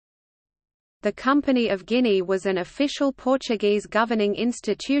The Company of Guinea was an official Portuguese governing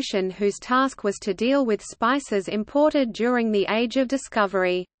institution whose task was to deal with spices imported during the Age of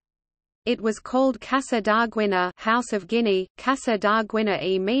Discovery. It was called Casa da Guinea, House of Guinea, Casa da Guinea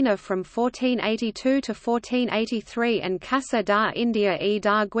e Mina from 1482 to 1483 and Casa da India e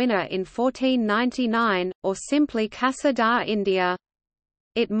da Guinea in 1499, or simply Casa da India.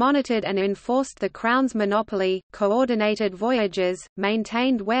 It monitored and enforced the Crown's monopoly, coordinated voyages,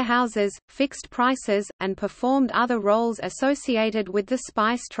 maintained warehouses, fixed prices, and performed other roles associated with the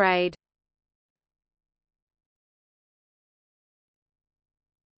spice trade.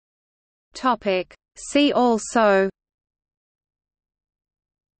 See also: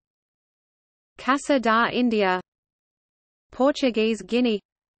 Casa da India, Portuguese Guinea,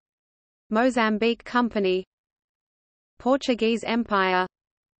 Mozambique Company, Portuguese Empire,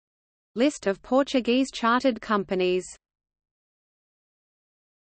 List of Portuguese chartered companies.